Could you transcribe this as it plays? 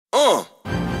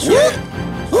Yeah.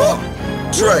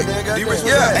 Drake.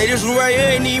 Yeah. Hey, this one right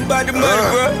here ain't even about the money,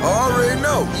 bro. Already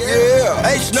know. Yeah.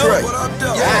 Hey, Snow. Drake. What up,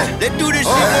 though? Yeah. Let's do this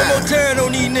shit one more time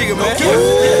on these niggas, man.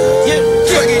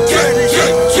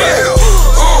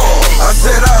 I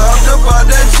said I hopped up out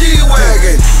that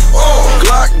G-Wagon.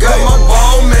 Glock got my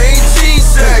ball main jeans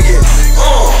sagging.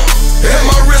 And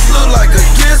my wrist look like a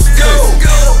disco.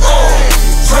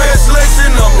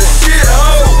 Translation, I'm the shit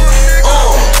hoe.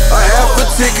 A half a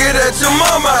ticket at your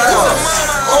mama house.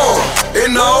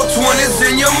 And all 20s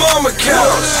in your mama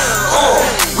couch.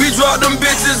 We dropped them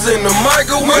bitches in the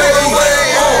microwave.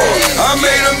 I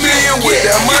made $1 million with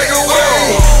that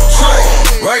microwave.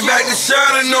 Right back to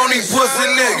shining on these pussy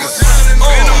niggas.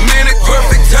 Been a minute,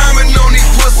 perfect timing on these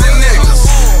pussy niggas.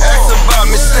 Ask about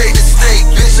me state to state,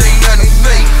 bitch ain't nothing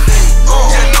fake.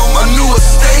 You know my new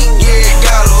estate, yeah, it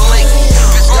got a link.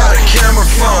 Bitch got a camera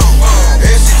phone,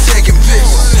 and she taking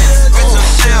pictures. Bitch, I'm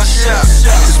shell shocked,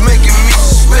 it's making me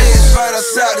suspicious. Right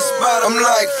outside the spot, I'm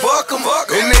like, fuck em.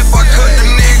 And if I cut the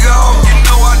nigga off, you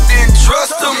know I didn't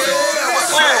trust him.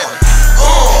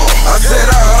 I said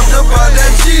I hopped up out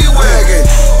that G-Wagon.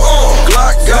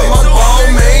 Glock got my ball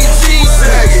main jeans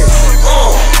sagging.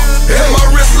 And my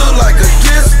wrist look like a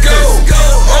disco.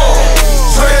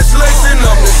 Translation,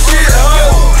 I'm the shit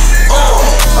hoe.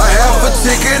 A half a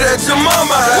ticket at your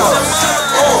mama house.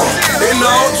 And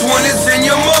all 20s in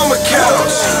your mama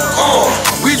couch.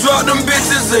 We dropped them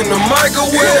bitches in the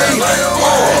microwave.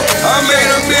 I made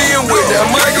 $1 million with that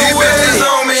microwave. These bitches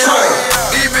on me high.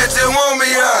 These bitches want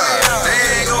me high.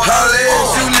 Holla at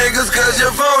you niggas cause you're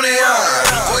phony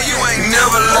high. Well, you ain't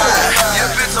never lied.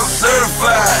 Yeah, bitch, I'm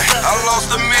certified. I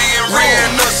lost $1 million,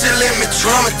 ran up, shit let me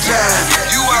traumatize.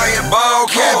 You out here ball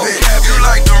capping. You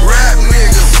like them rap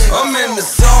niggas. I'm in the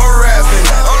soul rapping.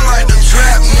 I'm like them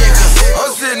trap niggas.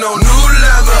 I'm sitting on new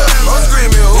leather. I'm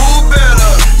screaming, who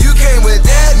better? You came with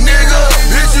that nigga.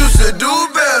 Bitch, you should do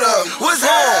better. What's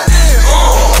happening?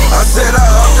 I said I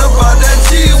hopped up out that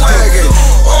G-Wagon.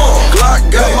 Glock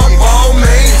got my ball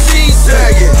main jeans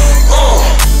sagging.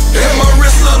 And my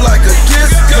wrist look like a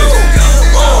disco.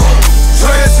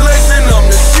 Translation, I'm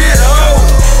the shit hoe.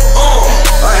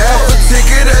 A half a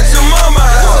ticket at your mama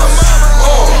house.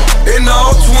 And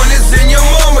all 20s in your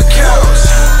mama couch.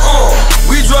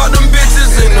 We dropped them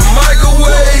bitches in the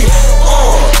microwave.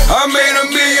 I made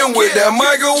 $1 million with that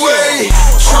microwave.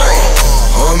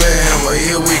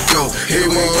 Here we go. Here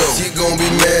we go. She gon' be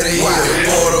mad at here.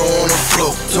 The water on the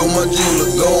floor. Told my jeweler,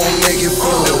 gon' make it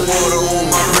flow. The water on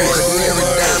my wrist. Every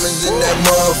diamonds in that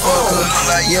motherfucker look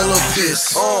like yellow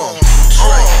piss.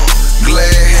 Glad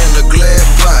handle, glad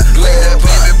pot. Glad that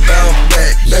baby bounce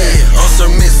back. Yeah, I'm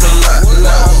some miss a lot.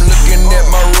 Now I'm looking at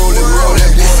my rolling roll.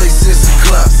 That bitch say 6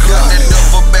 o'clock. Got that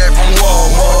duffel bag from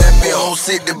Walmart. That bitch whole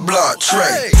city block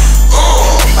tray.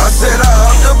 I said I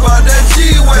hopped up out that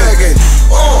G-Wagon.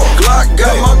 Glock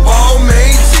got my ball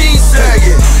main jeans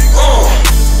sagging.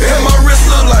 And my wrist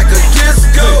look like a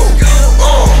disco.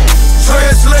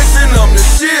 Translation, I'm the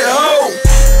shit hoe.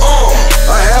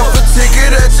 A half a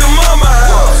ticket at your mama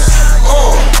house.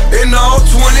 And all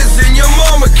 20s in your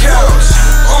mama couch.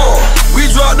 We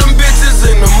dropped them bitches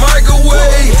in the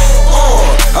microwave.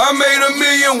 I made $1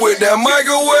 million with that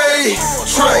microwave.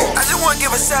 I just wanna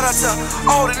give a shout out to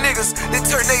all the niggas that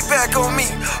turned their back on me.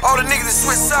 All the niggas that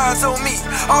switched sides on me.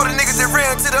 All the niggas that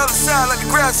ran to the other side like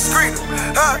the grass is greener.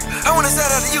 I wanna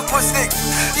shout out to you pussy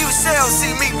niggas. You shall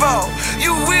see me ball.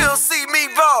 You will see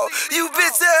me ball. You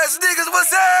bitch ass niggas,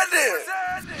 what's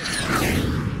happening?